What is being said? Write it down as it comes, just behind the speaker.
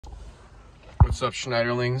What's up,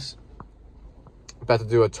 Schneiderlings? About to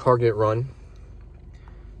do a Target run.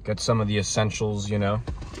 Get some of the essentials, you know.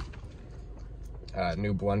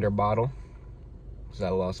 New blender bottle, because I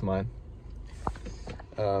lost mine.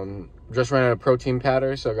 Just ran out of protein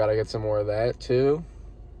powder, so I gotta get some more of that too.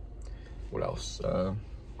 What else? Oh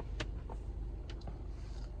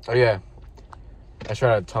yeah, I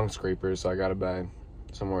tried out tongue scrapers, so I gotta buy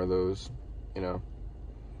some more of those, you know.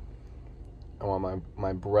 I want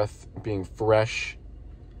my breath being fresh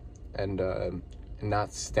and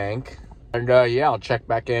not stank. And yeah, I'll check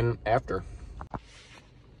back in after.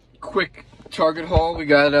 Quick Target haul. We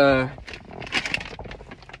got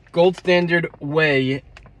Gold Standard Whey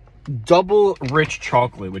double rich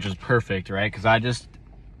chocolate, which is perfect, right? Because I just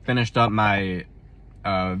finished up my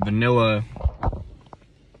vanilla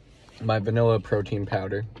protein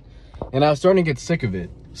powder, and I was starting to get sick of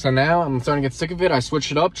it. So now I'm starting to get sick of it. I switched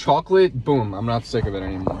it up, chocolate, boom, I'm not sick of it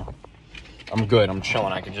anymore. I'm good, I'm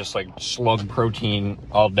chilling. I could just like slug protein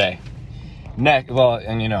all day. Well,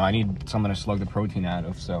 and you know, I need something to slug the protein out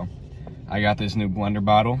of, so I got this new blender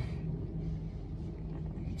bottle.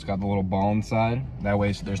 It's got the little ball inside. That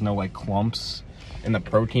way so there's no like clumps in the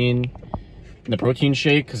protein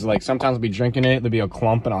shake, because like sometimes I'll be drinking it, there'll be a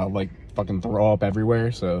clump and I'll like fucking throw up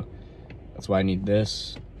everywhere, so that's why I need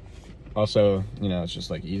this. Also, you know, it's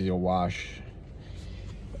just like easy to wash.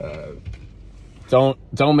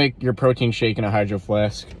 Don't make your protein shake in a Hydro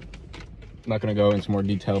Flask. I'm not gonna go into more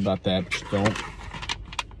detail about that, just don't.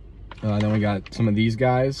 Then we got some of these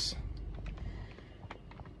guys.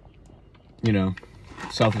 You know,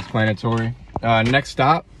 self-explanatory. Next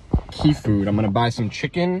stop, Key Food. I'm gonna buy some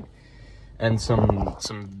chicken and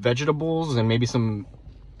some vegetables and maybe some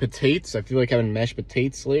potatoes. I feel like having mashed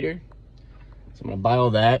potatoes later, so I'm gonna buy all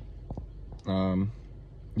that.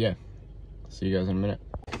 Yeah, see you guys in a minute.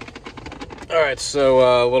 All right,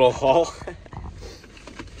 so little haul.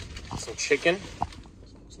 Some chicken,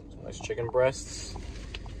 some nice chicken breasts.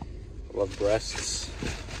 Love breasts,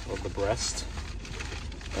 love the breast.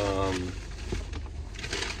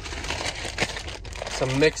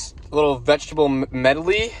 Some mixed little vegetable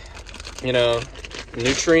medley, you know,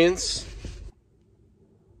 nutrients.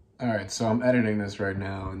 All right, so I'm editing this right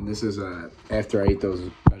now, and this is after I eat those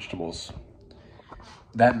vegetables.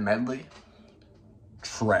 That medley,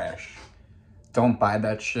 trash. Don't buy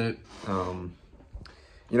that shit. You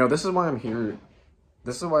know, this is why I'm here.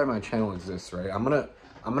 This is why my channel exists, right? I'm gonna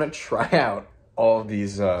try out all of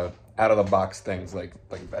these out of the box things like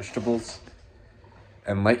vegetables,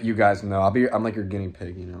 and let you guys know. I'm like your guinea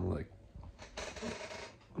pig, you know. Like,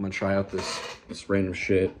 I'm gonna try out this random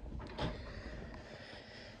shit.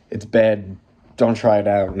 It's bad. Don't try it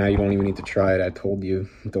out. Now you don't even need to try it. I told you,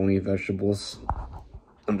 don't eat vegetables.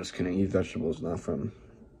 I'm just gonna eat vegetables, not from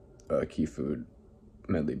Key Food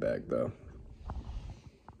medley bag though,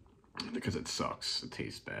 because it sucks. It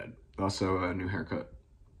tastes bad. Also, a new haircut.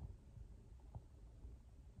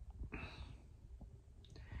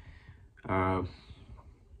 Yeah,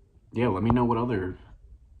 let me know what other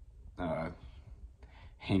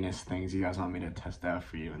heinous things you guys want me to test out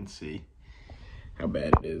for you and see how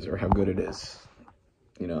bad it is or how good it is.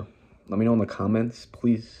 You know, let me know in the comments,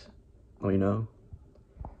 please. Let me know.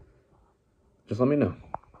 Just let me know.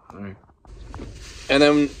 All right. And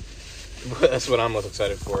then that's what I'm most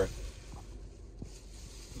excited for.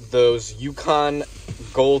 Those Yukon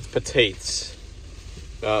Gold potatoes.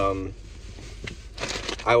 I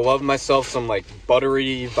love myself some like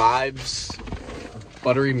buttery vibes,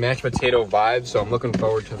 buttery mashed potato vibes, so I'm looking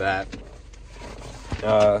forward to that.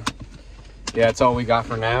 Yeah, that's all we got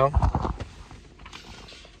for now.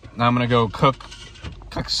 Now I'm gonna go cook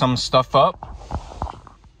some stuff up,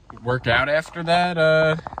 work out after that.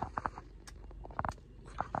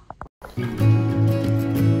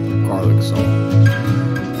 Garlic salt,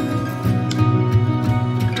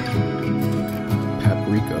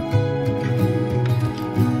 paprika,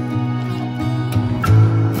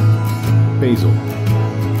 basil,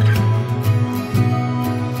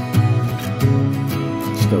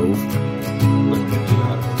 stove,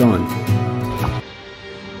 done.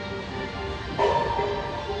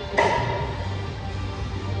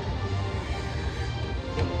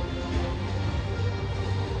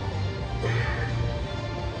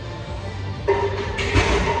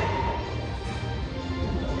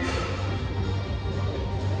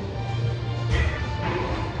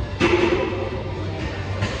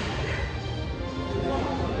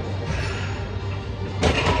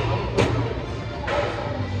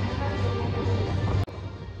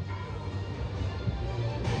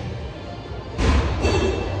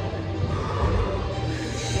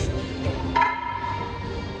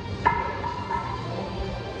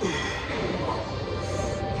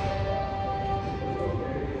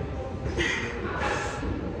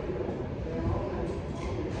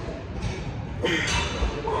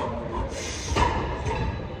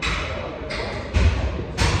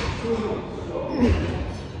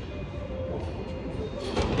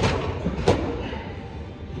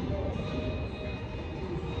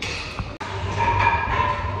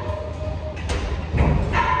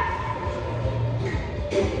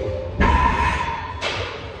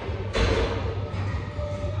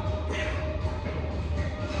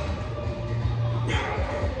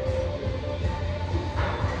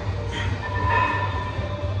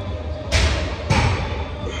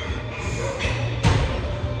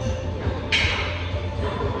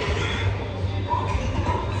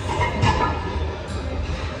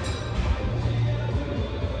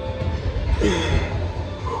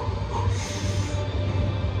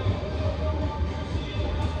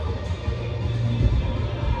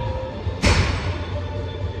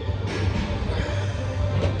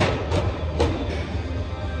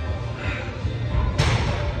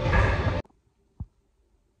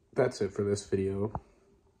 That's it for this video.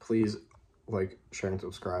 Please like, share, and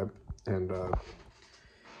subscribe, and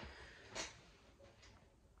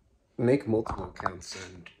make multiple accounts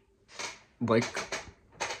and like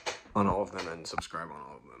on all of them and subscribe on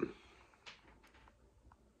all of them,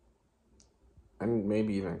 and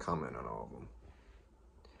maybe even comment on all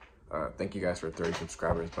of them. Thank you guys for 30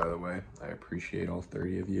 subscribers, by the way. I appreciate all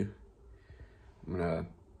 30 of you. I'm gonna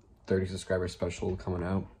 30 subscriber special coming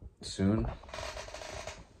out soon.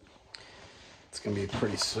 It's gonna be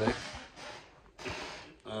pretty sick.